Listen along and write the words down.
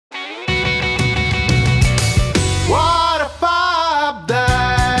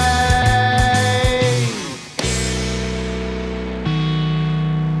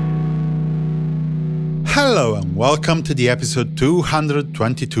welcome to the episode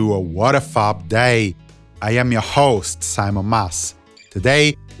 222 of What a Fab Day. I am your host, Simon Mas.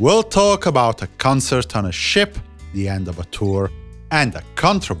 Today, we'll talk about a concert on a ship, the end of a tour, and a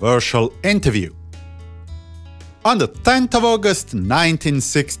controversial interview. On the 10th of August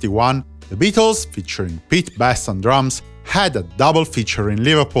 1961, the Beatles, featuring Pete Best on drums, had a double feature in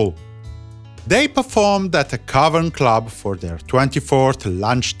Liverpool. They performed at a Cavern club for their 24th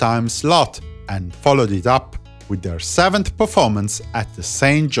lunchtime slot and followed it up with their 7th performance at the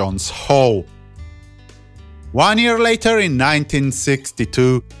St. John's Hall. 1 year later, in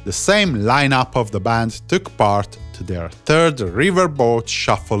 1962, the same lineup of the band took part to their 3rd Riverboat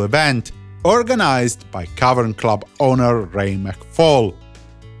Shuffle event, organized by Cavern Club owner Ray McFall.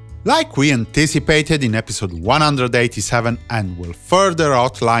 Like we anticipated in episode 187 and will further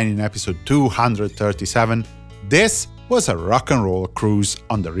outline in episode 237, this was a rock and roll cruise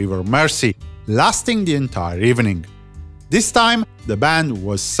on the River Mersey, lasting the entire evening. This time, the band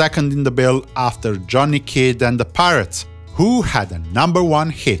was second in the bill after Johnny Kidd and the Pirates, who had a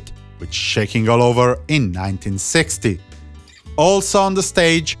 #1 hit with Shaking All Over in 1960. Also on the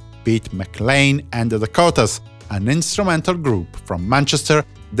stage, Pete McLean and the Dakotas, an instrumental group from Manchester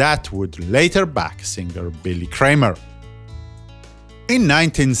that would later back singer Billy Kramer. In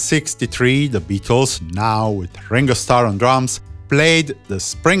 1963, the Beatles, now with Ringo Starr on drums, played the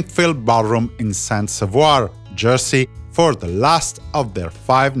Springfield Ballroom in St. Savoir, Jersey, for the last of their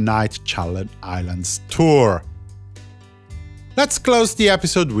 5-night Channel Islands tour. Let's close the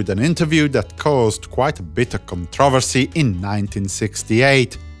episode with an interview that caused quite a bit of controversy in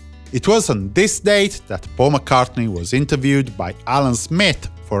 1968. It was on this date that Paul McCartney was interviewed by Alan Smith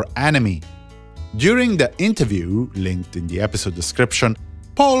for Enemy. During the interview, linked in the episode description,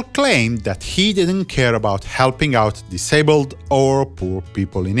 Paul claimed that he didn't care about helping out disabled or poor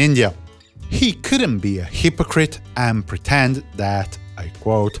people in India. He couldn't be a hypocrite and pretend that, I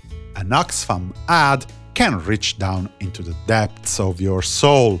quote, "an Oxfam ad can reach down into the depths of your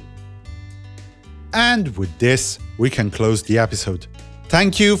soul." And with this, we can close the episode.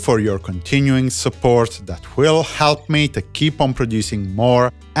 Thank you for your continuing support that will help me to keep on producing more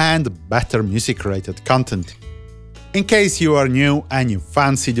and better music-related content. In case you are new and you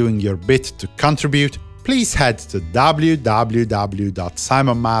fancy doing your bit to contribute, please head to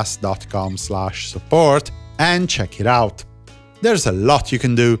www.simonmas.com/support and check it out. There's a lot you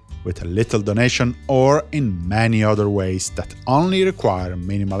can do with a little donation or in many other ways that only require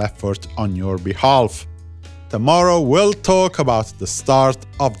minimal effort on your behalf. Tomorrow we'll talk about the start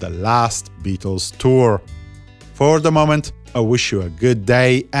of the last Beatles tour. For the moment, I wish you a good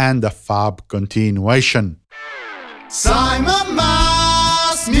day and a fab continuation. Simon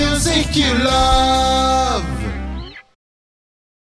Mas, music you love.